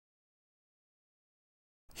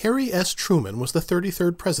Harry S. Truman was the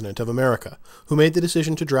 33rd President of America, who made the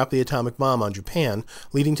decision to drop the atomic bomb on Japan,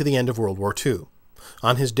 leading to the end of World War II.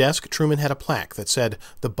 On his desk, Truman had a plaque that said,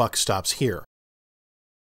 "The buck stops here."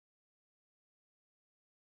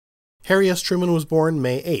 Harry S. Truman was born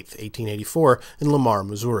May 8, 1884, in Lamar,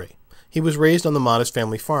 Missouri. He was raised on the modest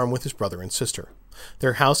family farm with his brother and sister.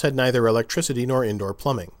 Their house had neither electricity nor indoor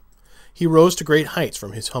plumbing. He rose to great heights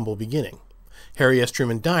from his humble beginning. Harry S.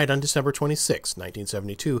 Truman died on December 26,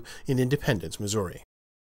 1972, in Independence, Missouri.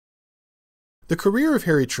 The career of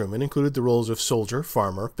Harry Truman included the roles of soldier,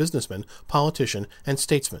 farmer, businessman, politician, and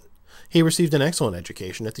statesman. He received an excellent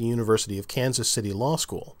education at the University of Kansas City Law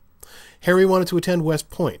School. Harry wanted to attend West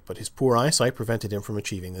Point, but his poor eyesight prevented him from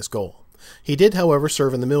achieving this goal. He did, however,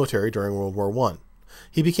 serve in the military during World War I.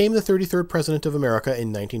 He became the 33rd President of America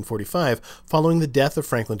in 1945, following the death of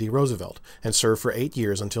Franklin D. Roosevelt, and served for 8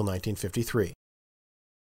 years until 1953.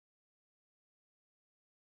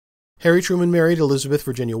 Harry Truman married Elizabeth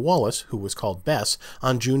Virginia Wallace, who was called Bess,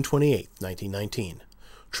 on June 28, 1919.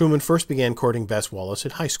 Truman first began courting Bess Wallace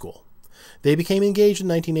at high school. They became engaged in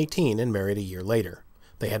 1918 and married a year later.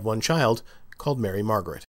 They had one child, called Mary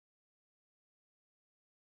Margaret.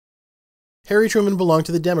 Harry Truman belonged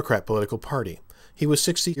to the Democrat political party. He was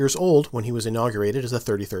 60 years old when he was inaugurated as the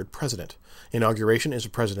 33rd president. Inauguration is a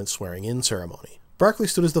president's swearing-in ceremony. Barclay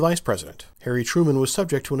stood as the vice president. Harry Truman was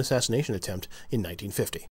subject to an assassination attempt in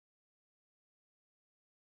 1950.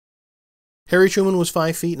 Harry Truman was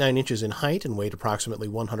 5 feet 9 inches in height and weighed approximately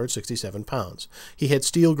 167 pounds. He had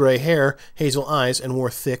steel gray hair, hazel eyes, and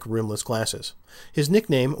wore thick, rimless glasses. His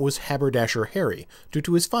nickname was Haberdasher Harry, due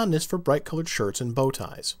to his fondness for bright-colored shirts and bow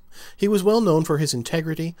ties. He was well known for his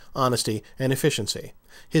integrity, honesty, and efficiency.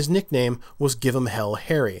 His nickname was Give 'em Hell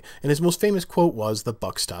Harry, and his most famous quote was, "The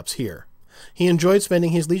buck stops here." He enjoyed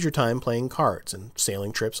spending his leisure time playing cards and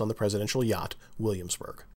sailing trips on the presidential yacht,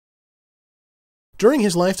 Williamsburg. During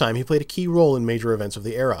his lifetime, he played a key role in major events of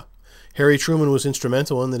the era. Harry Truman was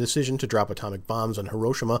instrumental in the decision to drop atomic bombs on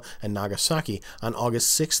Hiroshima and Nagasaki on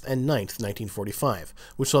August 6th and 9th, 1945,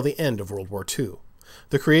 which saw the end of World War II.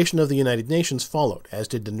 The creation of the United Nations followed, as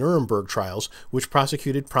did the Nuremberg trials, which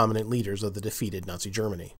prosecuted prominent leaders of the defeated Nazi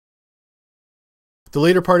Germany. The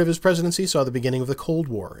later part of his presidency saw the beginning of the Cold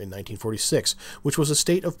War in 1946, which was a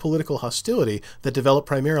state of political hostility that developed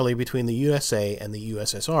primarily between the USA and the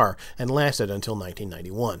USSR and lasted until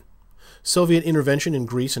 1991. Soviet intervention in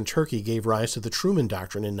Greece and Turkey gave rise to the Truman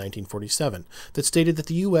Doctrine in 1947 that stated that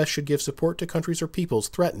the U.S. should give support to countries or peoples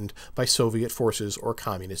threatened by Soviet forces or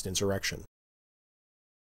communist insurrection.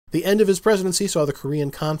 The end of his presidency saw the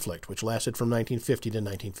Korean conflict, which lasted from 1950 to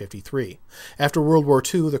 1953. After World War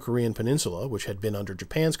II, the Korean Peninsula, which had been under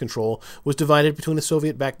Japan's control, was divided between a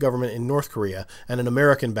Soviet-backed government in North Korea and an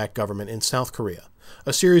American-backed government in South Korea.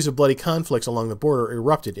 A series of bloody conflicts along the border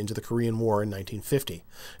erupted into the Korean War in 1950.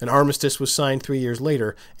 An armistice was signed 3 years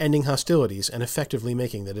later, ending hostilities and effectively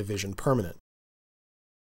making the division permanent.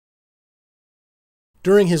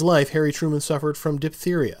 During his life, Harry Truman suffered from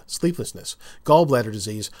diphtheria, sleeplessness, gallbladder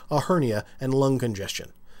disease, a hernia, and lung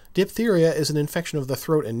congestion. Diphtheria is an infection of the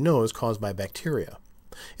throat and nose caused by bacteria.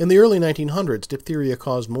 In the early 1900s, diphtheria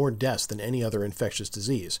caused more deaths than any other infectious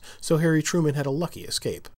disease, so Harry Truman had a lucky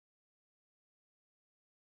escape.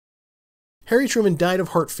 Harry Truman died of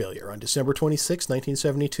heart failure on December 26,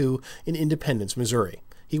 1972, in Independence, Missouri.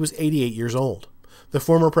 He was 88 years old. The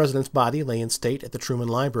former president's body lay in state at the Truman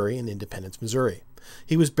Library in Independence, Missouri.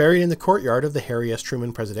 He was buried in the courtyard of the Harry S.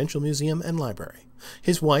 Truman Presidential Museum and Library.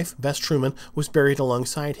 His wife, Bess Truman, was buried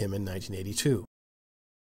alongside him in 1982.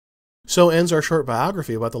 So ends our short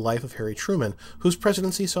biography about the life of Harry Truman, whose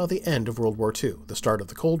presidency saw the end of World War II, the start of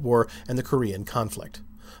the Cold War, and the Korean conflict.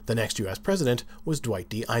 The next U.S. president was Dwight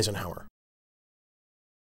D. Eisenhower.